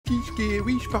spooky,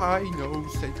 scary Spino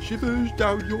send shivers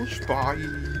down your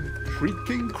spine.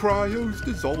 Shrieking cryos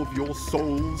dissolve your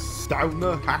souls. Down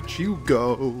the hatch you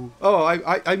go. Oh,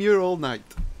 I'm here all night.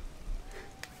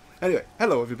 Anyway,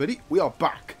 hello everybody. We are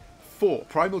back for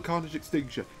Primal Carnage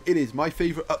Extinction. It is my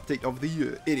favourite update of the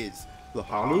year. It is the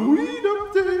Halloween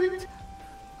update.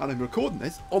 And I'm recording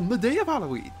this on the day of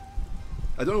Halloween.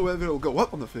 I don't know whether it'll go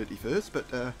up on the 31st, but,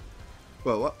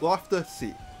 well, we'll have to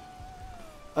see.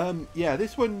 Yeah,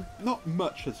 this one, not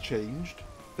much has changed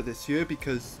for this year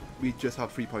because we just had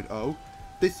 3.0.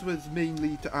 This was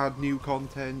mainly to add new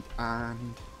content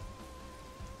and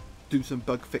do some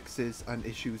bug fixes and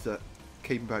issues that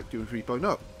came about during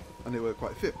 3.0, and there were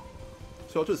quite a few.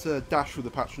 So I'll just dash through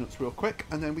the patch notes real quick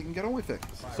and then we can get on with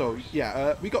things. So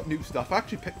yeah, we got new stuff. I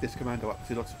actually picked this commando up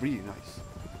because it looks really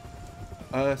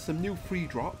nice. Some new free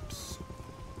drops,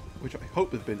 which I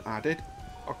hope have been added.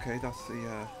 Okay, that's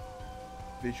the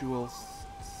visual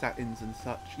settings and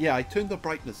such. Yeah, I turned the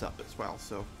brightness up as well,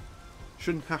 so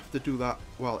shouldn't have to do that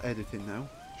while editing now.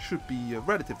 Should be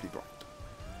relatively bright.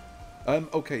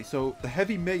 Okay, so the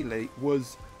heavy melee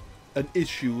was an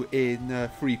issue in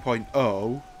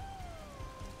 3.0,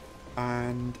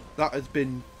 and that has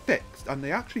been fixed, and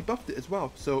they actually buffed it as well.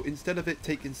 So instead of it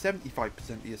taking 75%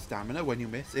 of your stamina when you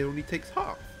miss, it only takes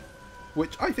half,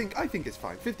 which I think is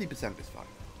fine. 50% is fine.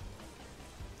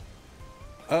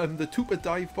 The Tupa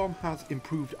dive bomb has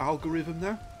improved algorithm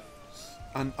now,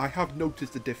 and I have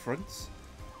noticed a difference.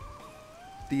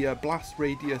 The blast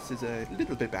radius is a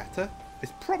little bit better.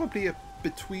 It's probably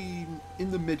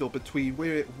in the middle between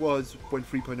where it was when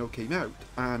 3.0 came out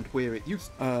and where it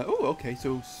used. Oh, okay,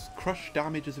 so crush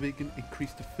damage has been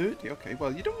increased to 30. Okay,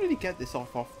 well, you don't really get this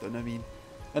off often. I mean,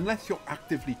 unless you're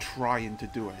actively trying to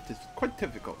do it, it's quite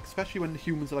difficult, especially when the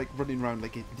humans are like running around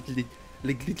like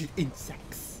little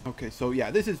insects. Okay, so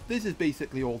yeah, this is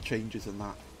basically all changes in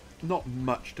that. Not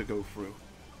much to go through.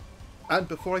 And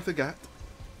before I forget,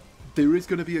 there is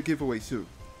going to be a giveaway soon.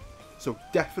 So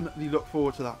definitely look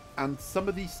forward to that. And some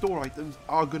of these store items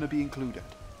are going to be included.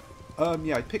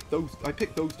 Yeah, I picked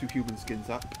those two human skins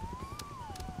up.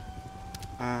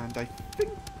 And I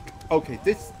think, okay,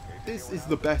 this is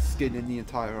the best skin in the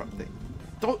entire update.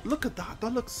 Don't look at that.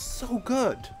 That looks so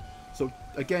good. So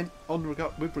again,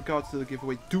 with regards to the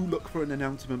giveaway, do look for an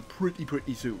announcement pretty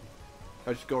soon.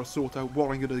 I just gotta sort out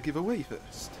what I'm gonna give away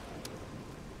first.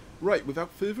 Right,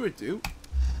 without further ado,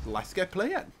 let's get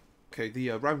playing. Okay, the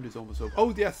round is almost over.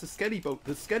 Oh yes, the skelly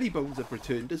bones have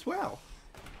returned as well.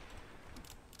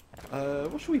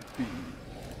 What should we be?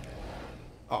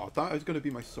 Oh, that is gonna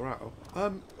be my Sorrow.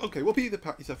 Okay, we'll be the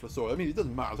Pachycephalosaurus. I mean, it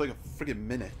doesn't matter. It's like a friggin'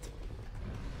 minute.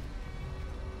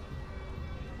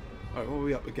 Alright, what are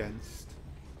we up against?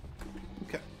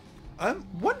 Okay.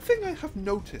 One thing I have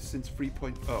noticed since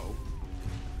 3.0,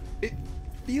 it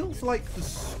feels like the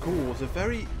scores are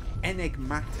very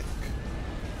enigmatic.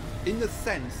 In the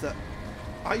sense that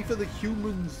either the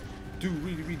humans do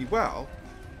really well,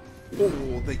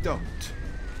 or they don't.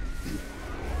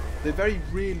 There very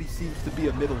rarely seems to be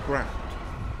a middle ground.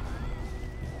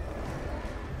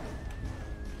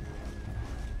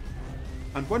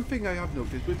 And one thing I have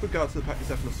noticed with regards to the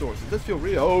Pachycephalosaurus, it does feel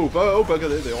really... Oh, bugger,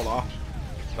 there they all are.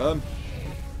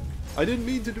 I didn't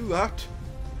mean to do that.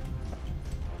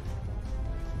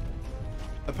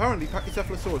 Apparently,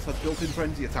 Pachycephalosaurus has built-in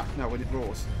frenzy attack now when it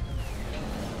roars.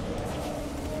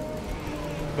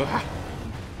 Ah,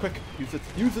 quick,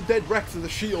 use the dead Rex as a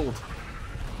shield.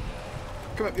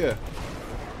 Come up here.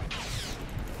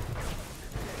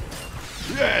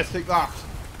 Yes, take that.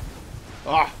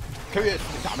 Ah, come here,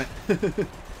 damn it.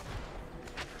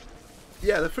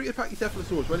 Yeah, the freaking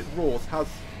Pachycephalosaurus, when it roars, has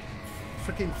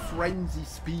freaking frenzy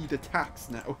speed attacks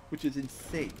now, which is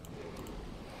insane.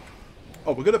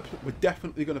 Oh, we're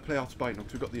definitely gonna play our Spino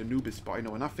because we've got the Anubis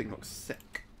Spino, and that thing looks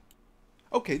sick.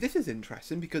 Okay, this is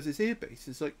interesting because its airbase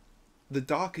is like the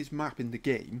darkest map in the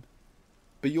game,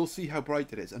 but you'll see how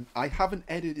bright it is, and I haven't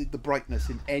edited the brightness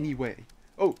in any way.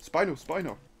 Oh,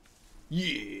 Spino.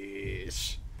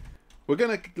 Yes! We're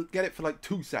gonna get it for like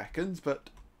 2 seconds, but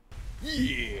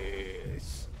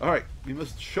yes! Alright, we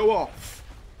must show off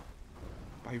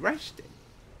by resting.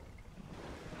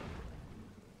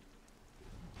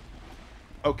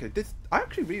 Okay, I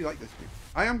actually really like this game.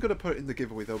 I am gonna put it in the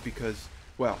giveaway though because,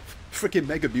 well, freaking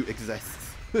Mega Mute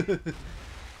exists.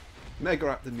 Mega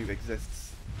Raptor Mute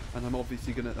exists, and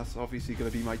that's obviously gonna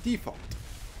be my default.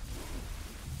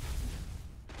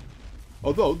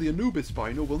 Although the Anubis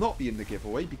Spino will not be in the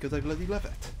giveaway because I bloody love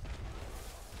it.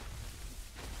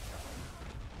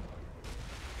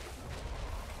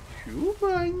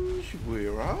 Humans,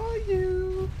 where are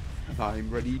you? I'm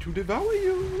ready to devour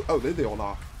you. Oh, there they all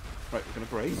are. Right, we're going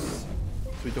to brace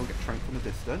so we don't get tranked from a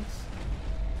distance.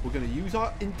 We're going to use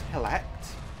our intellect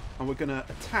and we're going to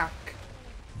attack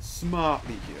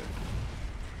smartly here.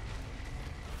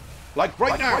 Like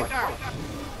right now!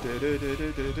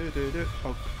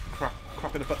 Oh, crap.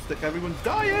 Crap in a butt stick. Everyone's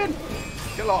dying!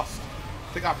 Get lost.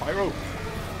 Take that, Pyro.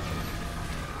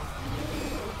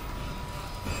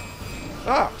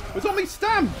 Ah! It was on me,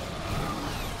 Stam!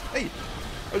 Hey!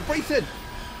 I was bracing!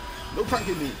 No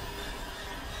pranking me!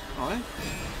 Alright.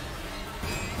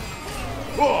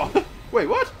 Oh! Wait,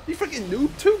 what? You freaking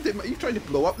noob tubed him! You trying to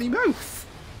blow up me mouth?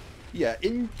 Yeah,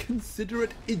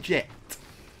 inconsiderate eject.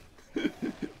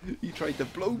 You tried to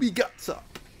blow me guts up.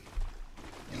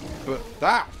 But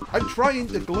that, I'm trying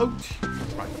to gloat.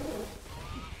 Right.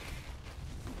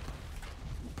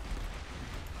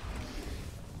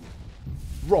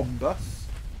 Rhombus.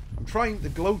 I'm trying to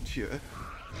gloat you.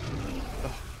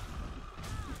 Ugh.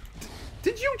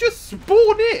 Did you just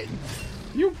spawn in?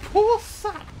 You poor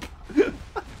sap.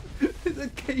 The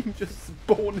game just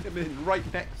spawned him in right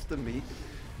next to me.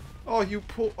 Oh, you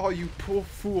poor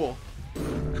fool.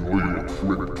 Enjoy your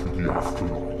trip to the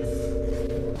afterlife.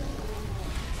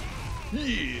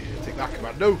 Yeah, take that,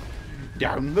 Commando.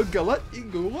 Down the gullet you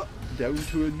go. Down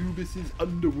to Anubis's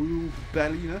underworld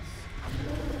belliness.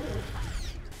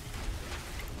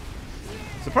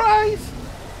 Surprise!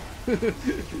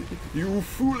 You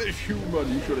foolish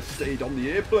human, you should have stayed on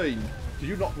the airplane. Did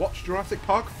you not watch Jurassic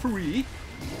Park 3?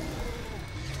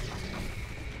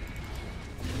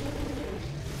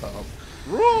 Uh-oh.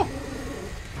 Raw!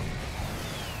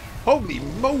 Holy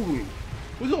moly!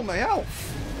 Where's all my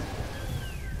health?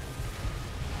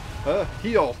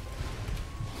 Heal.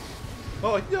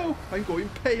 Oh no, I'm going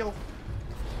pale.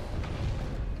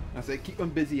 I say keep them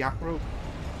busy, Acro.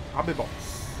 Abibos.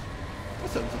 That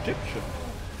sounds Egyptian.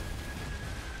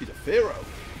 He's a pharaoh.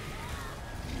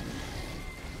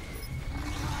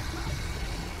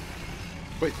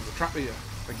 Wait, there's a trap here.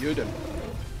 I heard him.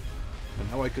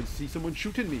 And now I can see someone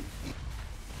shooting me.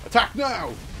 Attack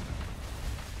now!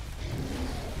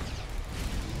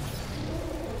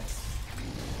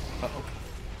 Uh-oh.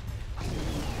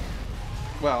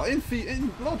 Well,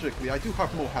 logically, I do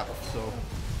have more health, so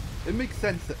it makes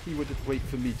sense that he would wait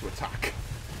for me to attack.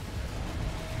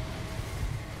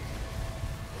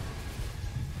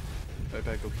 I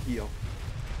better go heal.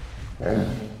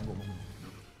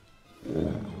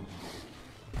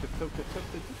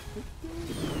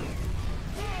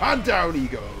 And down he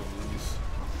goes.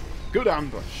 Good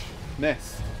ambush.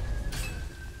 Miss.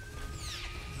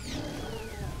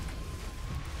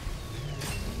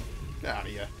 Get out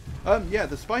of here. Yeah,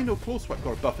 the Spinal Claw Sweat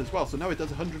got a buff as well, so now it does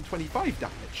 125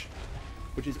 damage,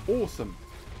 which is awesome.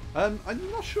 I'm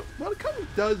not sure. Well, it kind of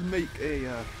does make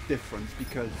a difference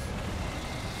because,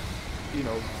 you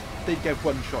know, they get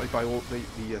one-shotted by all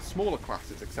the smaller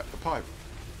classes except for Pyro.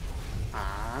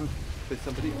 And there's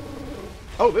somebody.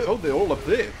 Oh, they're all up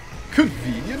there.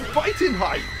 Convenient fighting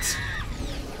height.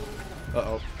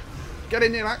 Uh-oh. Get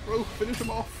in there, Acro. Finish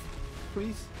them off,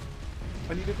 please.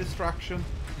 I need a distraction.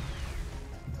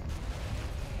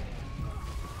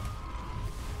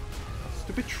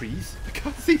 Stupid trees. I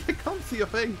can't see a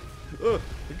thing. Ugh,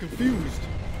 I'm confused.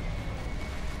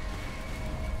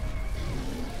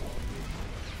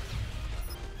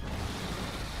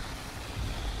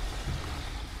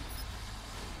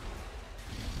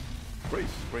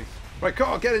 Brace. Right,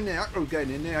 Carl, get in there. Acro's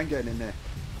getting in there. I'm getting in there.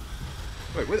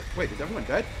 Wait, is everyone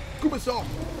dead? Kubasoff!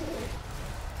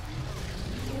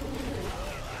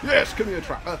 Yes, come here,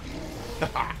 Trapper.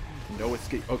 No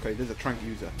escape. Okay, there's a trank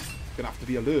user. Gonna have to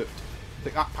be alert.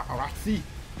 Take that, paparazzi.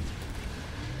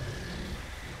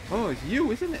 Oh, it's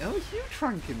you, isn't it? Oh, it's you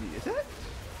tranking me, is it?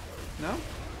 No?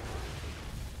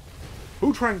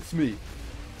 Who tranks me?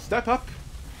 Step up.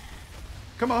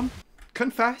 Come on.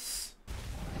 Confess.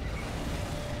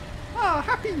 Ah,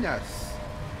 happiness.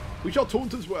 We shall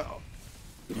taunt as well.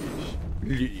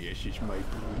 Yes, it's my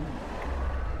broom.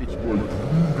 It's my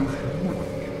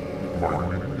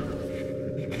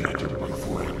Get it, my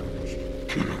friends.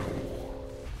 Kill.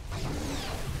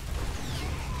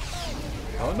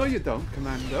 Oh, no you don't,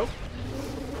 Commando.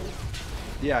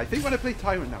 Yeah, I think when I play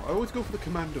Tyrant now, I always go for the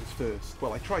Commandos first.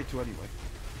 Well, I try to anyway.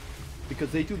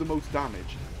 Because they do the most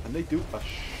damage. And they do a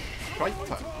shite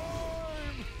ton.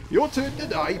 Your turn to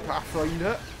die,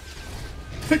 Pathfinder.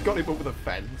 They got him over the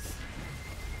fence.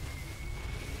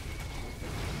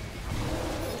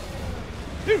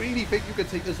 Do you really think you can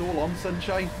take us all on,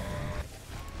 Sunshine?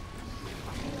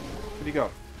 Where'd you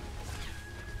go?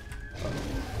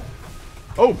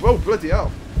 Oh, bloody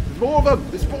hell. There's more of them.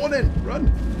 They're spawning. Run.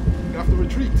 You're going to have to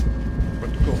retreat.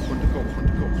 Run to corpse.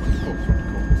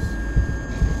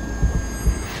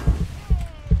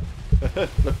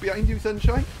 Look behind you,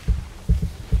 Sunshine.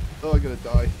 Oh, I'm gonna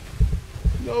die.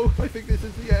 No, I think this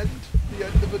is the end. The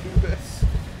end of Anubis.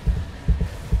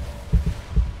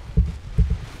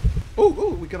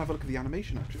 Oh, we can have a look at the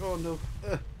animation actually. Oh no.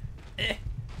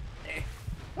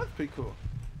 That's pretty cool.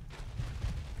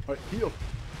 Alright, heal.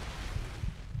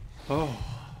 Oh.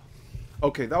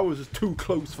 Okay, that was just too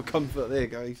close for comfort there,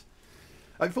 guys.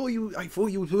 I thought you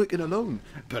was working alone,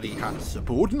 but he had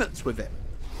subordinates with it.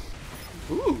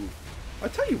 Ooh. I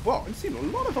tell you what, I've seen a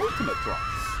lot of ultimate drops.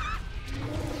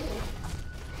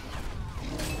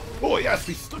 Oh yes,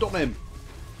 we stood on him.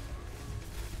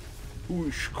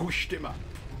 Ooh, squished him up.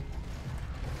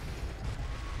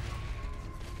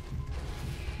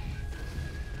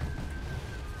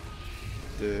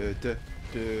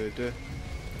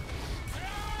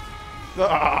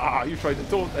 Ah, you tried to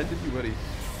taunt then, didn't you, buddy?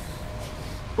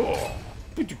 Oh,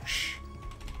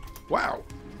 wow.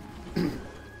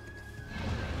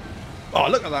 Oh,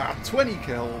 look at that, 20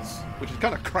 kills, which is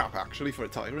kind of crap actually for a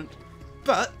tyrant,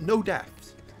 but no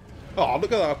deaths. Oh,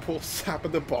 look at that poor sap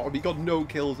at the bottom. He got no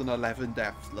kills and 11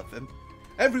 deaths. Love him.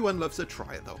 Everyone loves a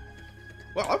try though.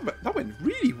 Well, that went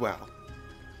really well.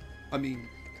 I mean,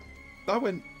 that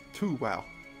went too well.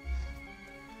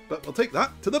 But we'll take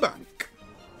that to the bank.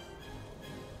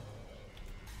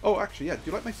 Oh, actually, yeah. Do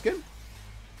you like my skin?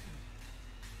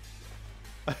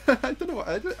 I don't know.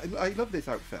 I love this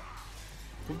outfit.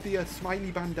 With the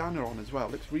smiley bandana on as well.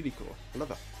 Looks really cool. I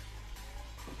love it.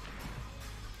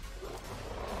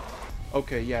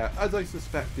 Okay, yeah. As I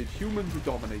suspected, humans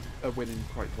are winning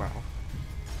quite well.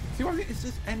 See what I mean? It's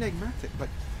just enigmatic. Like,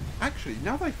 actually,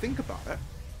 now that I think about it,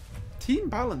 team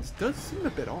balance does seem a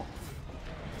bit off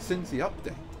since the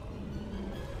update.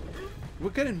 We're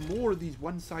getting more of these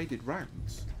one-sided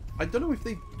rounds. I don't know if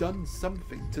they've done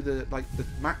something to the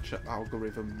matchup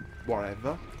algorithm,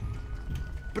 whatever.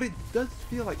 But it does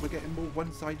feel like we're getting more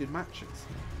one-sided matches,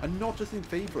 and not just in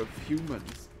favour of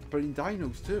humans, but in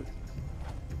dinos too.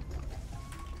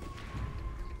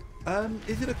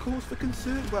 Is it a cause for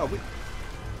concern? Well,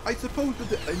 I suppose with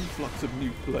the influx of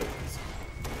new players,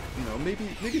 you know,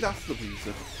 maybe that's the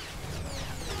reason.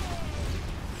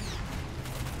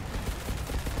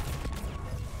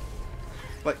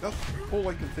 Like, that's all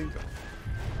I can think of.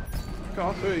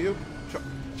 Can't hear you.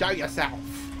 Show yourself.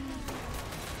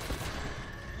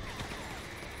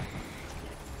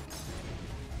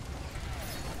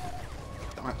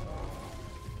 Damn it.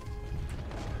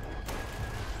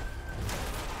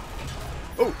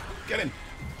 Oh, get in.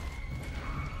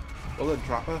 Well done,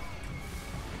 Trapper.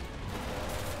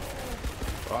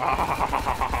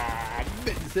 Ah,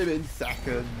 mince him in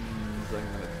seconds.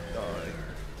 I'm gonna die.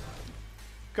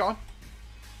 Come on.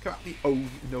 Come at me, oh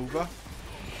Nova.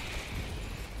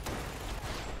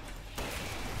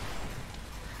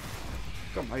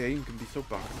 God, my aim can be so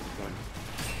bad sometimes.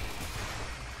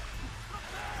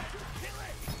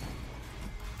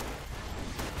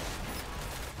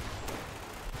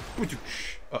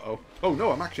 Uh-oh. Oh no,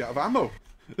 I'm actually out of ammo.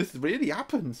 This really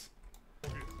happens.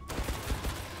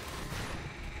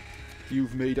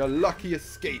 You've made a lucky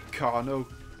escape, Carno.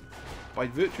 By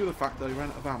virtue of the fact that I ran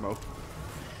out of ammo.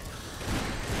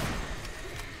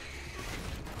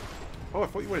 Oh, I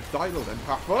thought you were a dino then,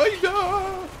 Pathfinder!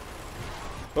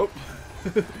 Oh.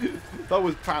 That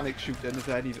was panic shooting if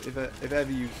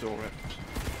ever you saw it.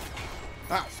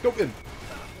 Ah, scope him!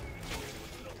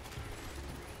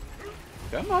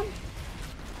 Come on!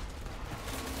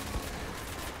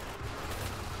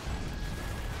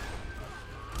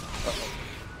 Uh-oh.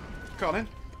 Come on in.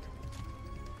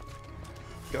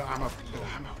 Get the ammo. Get the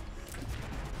ammo.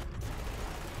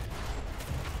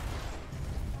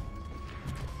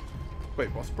 Wait,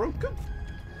 what's broken?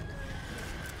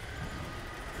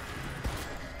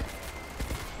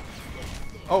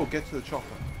 Oh, get to the chopper.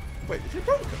 Wait, is it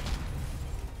broken?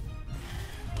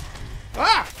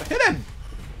 Ah! I hit him!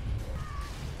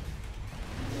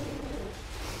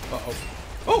 Uh-oh.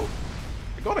 Oh!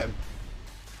 I got him!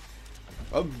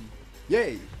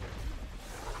 Yay!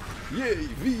 Yay!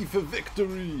 V for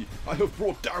victory! I have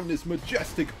brought down this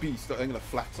majestic beast. I'm gonna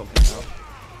flex on him now.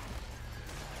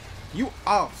 You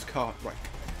arse, Cartwright.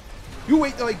 You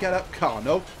wait till I get up,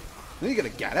 Carno. Then you're gonna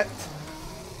get it.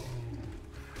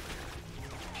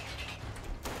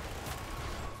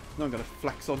 Now I'm gonna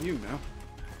flex on you now.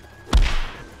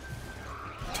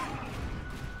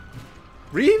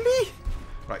 Really?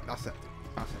 Right, that's it.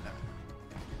 That's it now.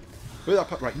 With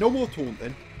that, right, no more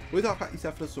taunting. With that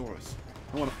Pachycephalosaurus.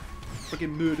 I wanna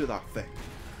freaking murder that thing.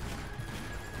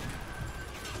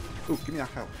 Oh, give me that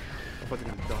health. I thought you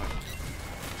were gonna die.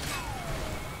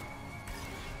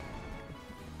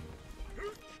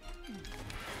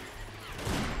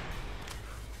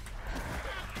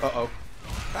 Uh-oh.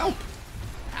 Help!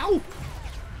 Help!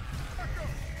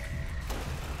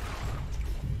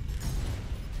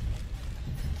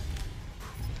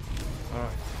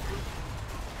 Alright.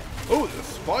 Oh, there's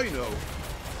a Spino!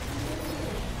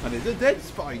 And it's a dead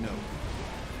Spino!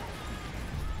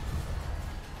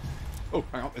 Oh,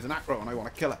 hang on, there's an acro and I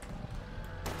want to kill it.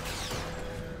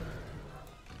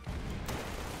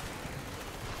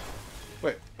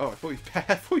 Wait, oh, I thought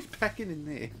he was pecking in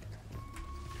there.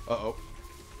 Uh-oh.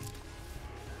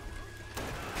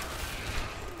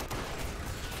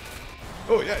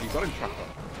 Oh yeah, you got him trapped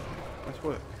up. Nice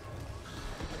work.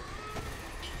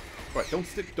 Right,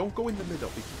 don't go in the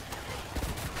middle.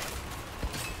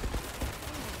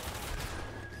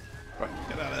 Right,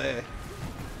 get out of there.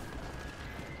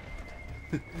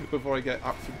 Before I get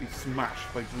absolutely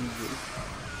smashed by bruises.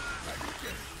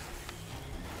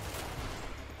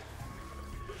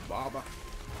 Barber.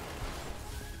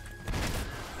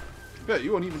 Yeah,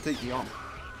 you won't even take me on.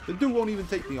 The dude won't even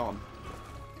take me on.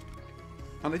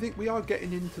 And I think we are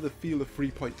getting into the feel of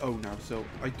 3.0 now, so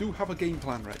I do have a game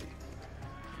plan ready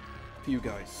for you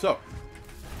guys. So,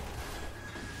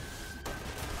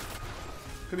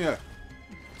 come here.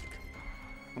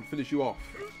 I'll finish you off.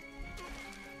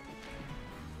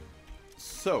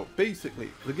 So, basically,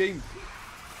 the game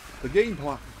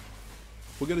plan.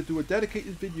 We're going to do a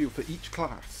dedicated video for each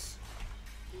class.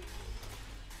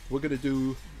 We're going to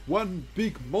do one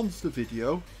big monster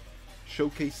video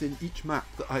showcasing each map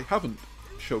that I haven't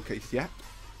showcased yet.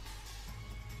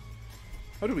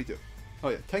 How do we do? Oh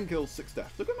yeah, 10 kills, 6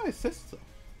 deaths. Look at my assists though.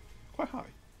 Quite high.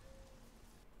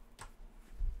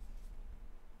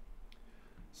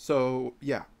 So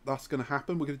yeah, that's going to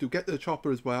happen. We're going to do Get to the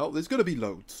Chopper as well. There's going to be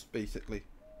loads, basically.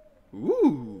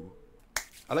 Ooh.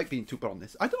 I like being Tupa on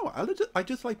this. I don't know. I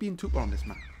just like being Tupa on this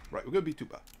map. Right, we're going to be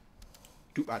Tupa.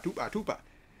 Tupa.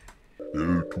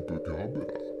 El Chupacabra,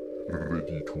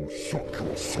 ready to suck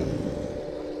your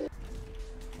soul.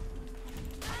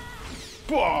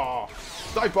 Bah!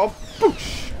 Dive bomb.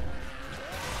 Boosh!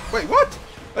 Wait, what?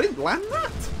 I didn't land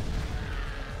that?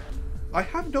 I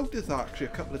have noticed that actually a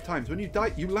couple of times. When you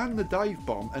die, you land the dive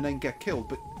bomb and then get killed,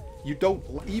 but you don't,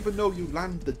 even though you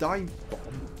land the dive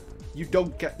bomb, you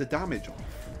don't get the damage off.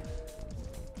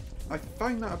 I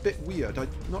find that a bit weird. I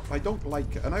don't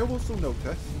like it. And I also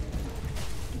noticed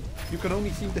you can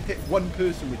only seem to hit one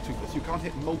person with Tupas. You can't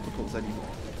hit multiples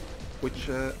anymore, which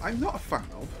I'm not a fan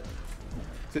of.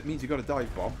 Because it means you got a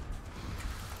dive bomb.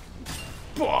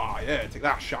 Bah, yeah, take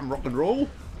that, sham rock and roll.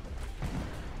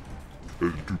 El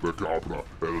Chupacabra,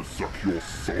 I'll suck your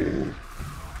soul.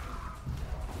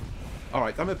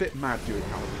 Alright, I'm a bit mad during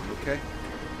Halloween, okay?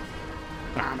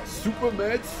 I'm a super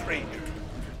mad stranger.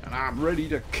 And I'm ready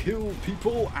to kill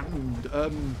people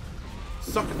and,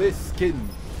 suck their skin.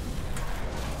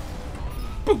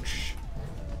 Boosh!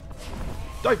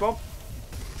 Dive bomb!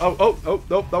 Oh,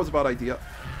 no, that was a bad idea.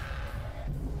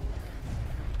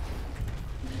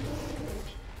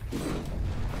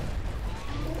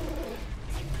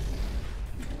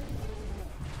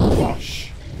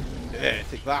 Wash! Yeah,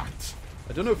 take that.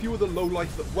 I don't know if you were the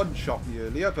lowlife that one-shot me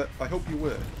earlier, but I hope you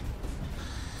were.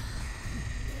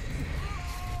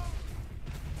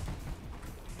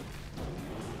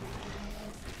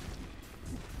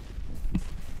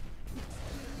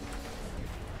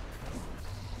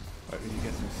 Right, we need to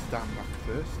get some stand back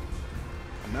first.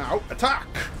 And now, attack!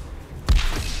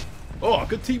 Oh,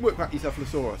 good teamwork,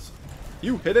 Brachiocephalosaurus.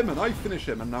 You hit him and I finish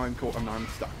him, and now I'm caught and now I'm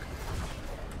stuck.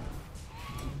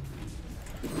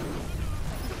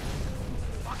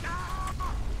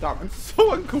 Damn, I'm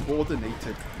so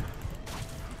uncoordinated.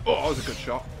 Oh, that was a good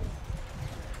shot.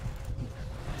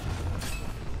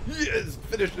 Yes!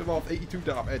 Finished him off, 82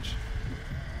 damage.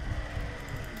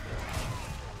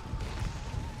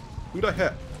 Who'd I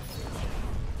hit?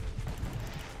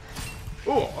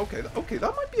 Oh, okay,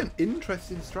 that might be an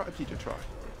interesting strategy to try.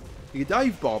 You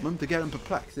dive bomb him to get him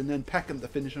perplexed and then peck him to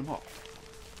finish him off.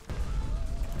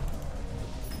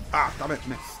 Ah, damn it,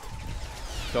 missed.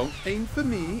 Don't aim for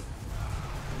me.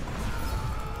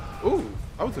 Ooh,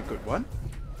 that was a good one.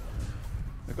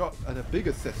 I got a big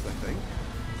assist, I think.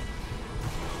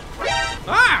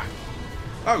 Ah!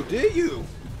 How dare you!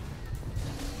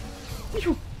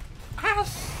 You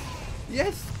ass!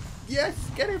 Yes,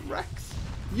 get him, Rex!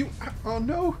 You, oh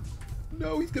no!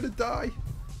 No, he's gonna die!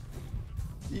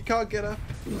 He can't get up,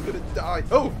 he's gonna die.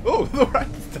 Oh, the Rex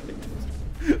died!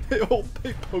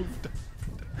 they both died.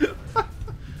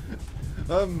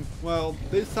 Well,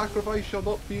 this sacrifice shall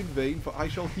not be in vain, for I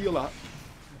shall heal up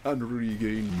and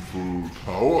regain full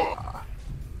power.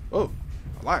 Oh,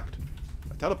 I lagged.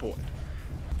 I teleported.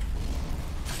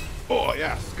 Oh,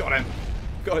 yes, got him.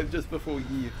 Got him just before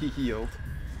he healed.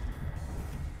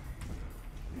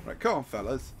 Right, come on,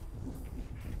 fellas.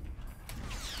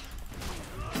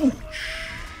 Oosh.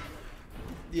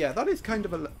 Yeah, that is kind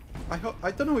of a...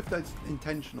 I don't know if that's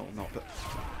intentional or not, but...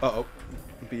 Uh-oh.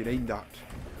 I'm being aimed at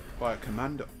by a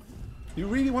commando. You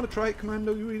really want to try it,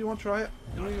 commando? You really want to try it?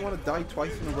 You really want to die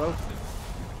twice in a row?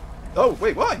 Oh,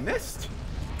 wait, what? I missed?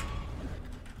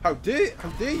 How dare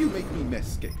you make me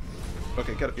miss, game?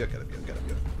 Okay, get up here, get up here, get up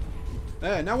here.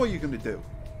 There, now what are you going to do?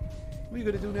 What are you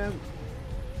going to do now?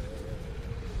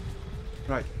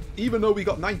 Right, even though we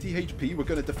got 90 HP, we're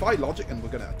going to defy logic and we're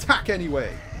going to attack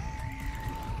anyway.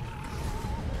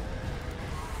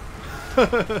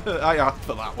 I asked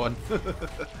for that one.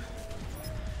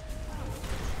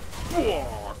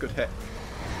 Whoa, good hit.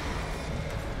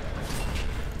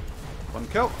 One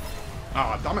kill.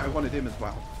 Ah, damn it, I wanted him as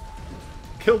well.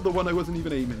 Killed the one I wasn't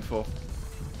even aiming for.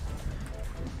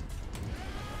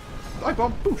 Dive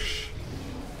bomb, boosh.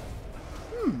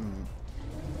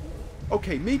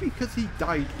 Okay, maybe because he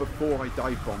died before I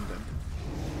dive bombed him.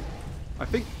 I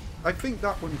think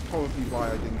that one's probably why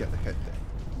I didn't get the hit there.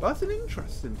 But that's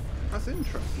interesting. I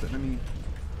mean,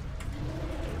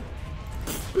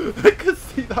 I could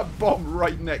see that bomb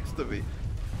right next to me.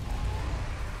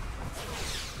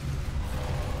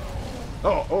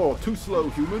 Oh, too slow,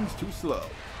 humans, too slow.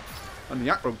 And the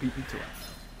Acro beat me to it.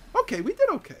 Okay, we did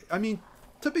okay. I mean,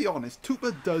 to be honest,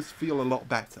 Tupa does feel a lot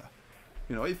better.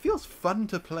 You know, it feels fun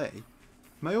to play.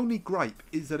 My only gripe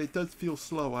is that it does feel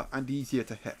slower and easier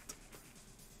to hit.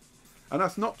 And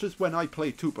that's not just when I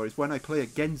play Tupa, it's when I play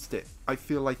against it, I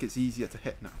feel like it's easier to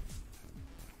hit now.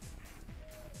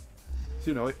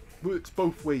 So, you know, it works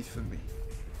both ways for me.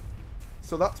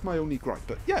 So that's my only gripe.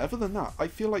 But yeah, other than that, I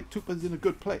feel like Tupa's in a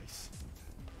good place.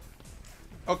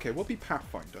 Okay, we'll be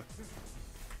Pathfinder.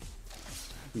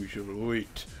 We shall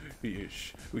wait. We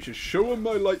shall show him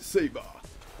my lightsaber.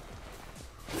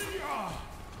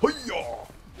 Hiya!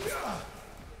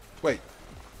 Wait.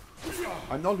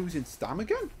 I'm not losing stam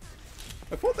again?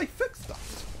 I thought they fixed that.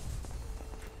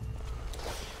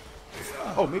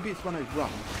 Oh, maybe it's when I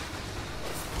run.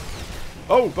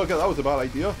 Oh, bugger, that was a bad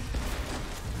idea.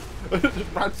 I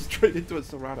just ran straight into a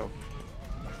Serrano.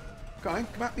 Come on,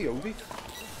 come at me, Ovi.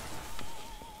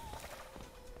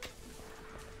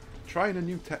 Trying a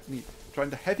new technique.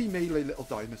 Trying to heavy melee little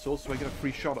dinosaurs so I get a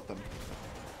free shot at them.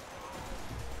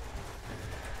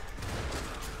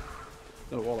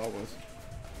 Don't know what that was.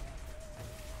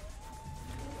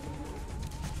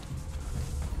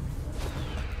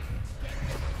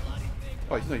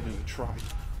 Oh, he's not even going to try.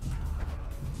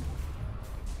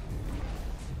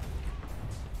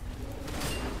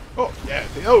 Oh, yeah.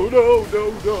 Oh,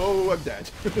 no, I'm dead.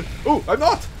 Oh, I'm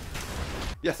not!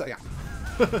 Yes, I am.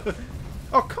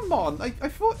 Oh, come on. I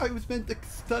thought I was meant to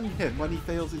stun him when he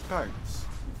fails his bounce.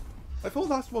 I thought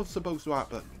that's what's supposed to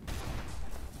happen.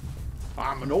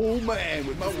 I'm an old man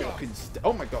with my walking stick.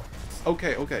 Oh, my God.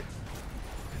 Okay.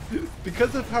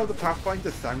 Because of how the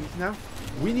Pathfinder sounds now,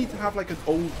 we need to have like an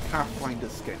old Pathfinder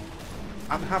skin.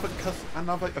 And have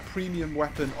a premium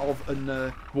weapon of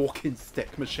a walking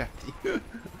stick machete.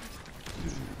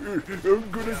 I'm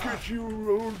gonna get you,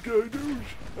 old dinos.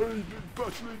 I've been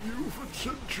battling you for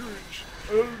centuries.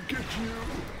 I'll get you.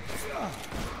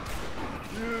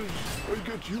 Yes, I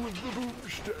get you with the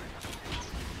boomstick.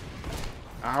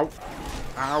 Ow.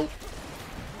 Ow.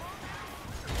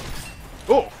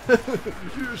 Oh!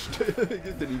 Yes. I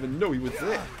didn't even know he was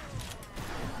there.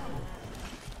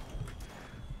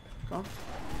 Come on.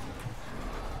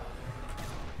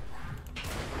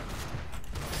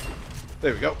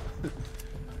 There we go.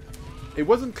 It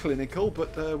wasn't clinical,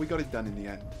 but we got it done in the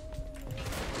end.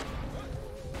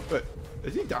 But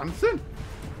is he dancing?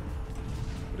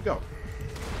 Where'd it go?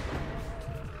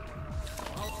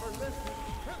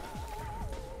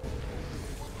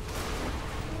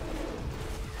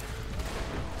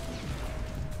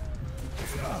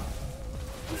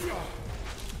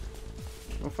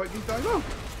 Don't fight these dino.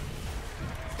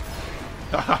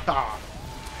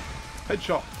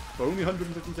 Headshot for only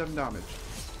 157 damage.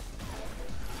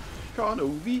 Come on,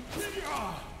 Ovi.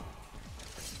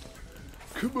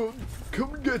 Come on,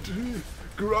 come get me.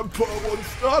 Grandpa wants...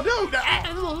 Oh,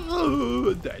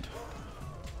 no! Dead.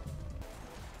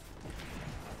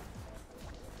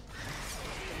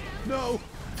 No.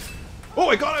 Oh,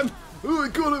 I got him. Oh, I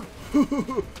got him.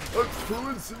 I've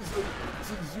thrown since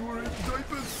you were in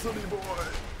diapers, sonny boy.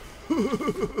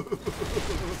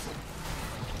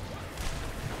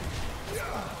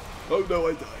 Oh no,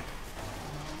 I died.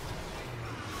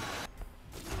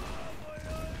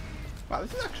 Wow,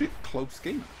 this is actually a close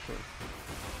game, actually.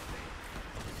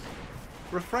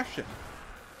 Refreshing.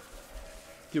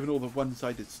 Given all the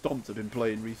one-sided stomps I've been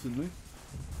playing recently.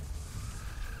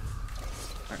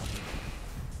 actually.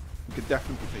 We could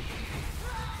definitely take him.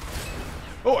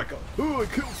 Oh, I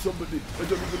killed somebody. I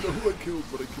don't even know who I killed,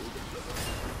 but I killed him.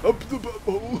 Up the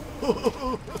butthole.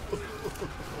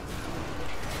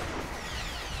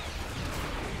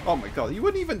 Oh my god, you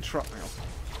wouldn't even try. Yes,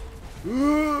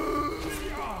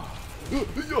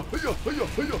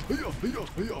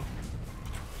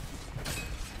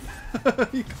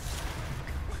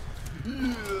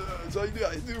 I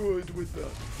knew it with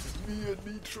that. Me and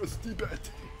me, trusty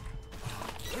Betty.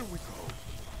 There we go.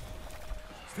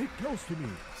 Stay close to me.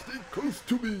 Stay close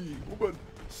to me, woman.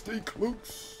 Stay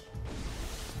close.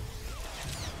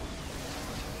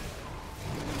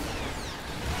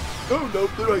 Oh no,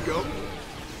 there I go.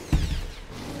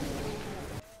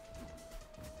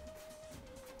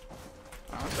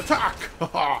 And attack!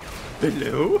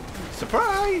 Hello!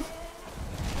 Surprise!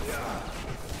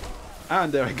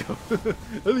 And there I go.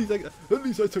 At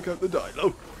least I took out the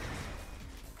dino.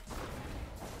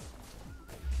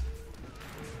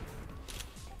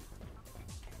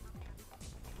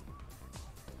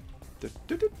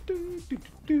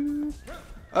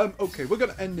 Okay, we're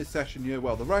gonna end this session here.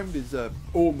 Well, the round is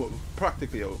almost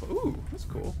practically over. Ooh, that's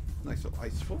cool. Nice little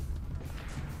iceful.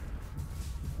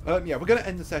 Yeah, we're gonna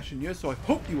end the session here. So I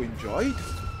hope you enjoyed.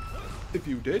 If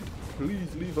you did,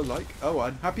 please leave a like. Oh,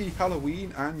 and happy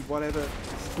Halloween and whatever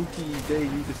spooky day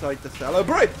you decide to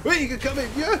celebrate. Wait, you can come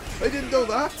in here. I didn't know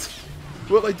that.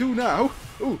 Well, I do now.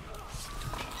 Ooh.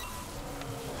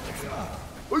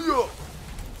 Oh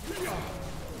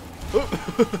Oh,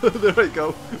 there we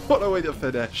go. What a way to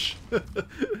finish.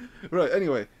 Right,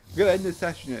 anyway, we're going to end this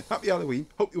session here. Happy Halloween.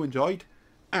 Hope you enjoyed.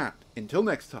 And until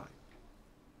next time,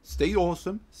 stay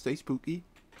awesome, stay spooky.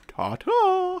 Ta-ta!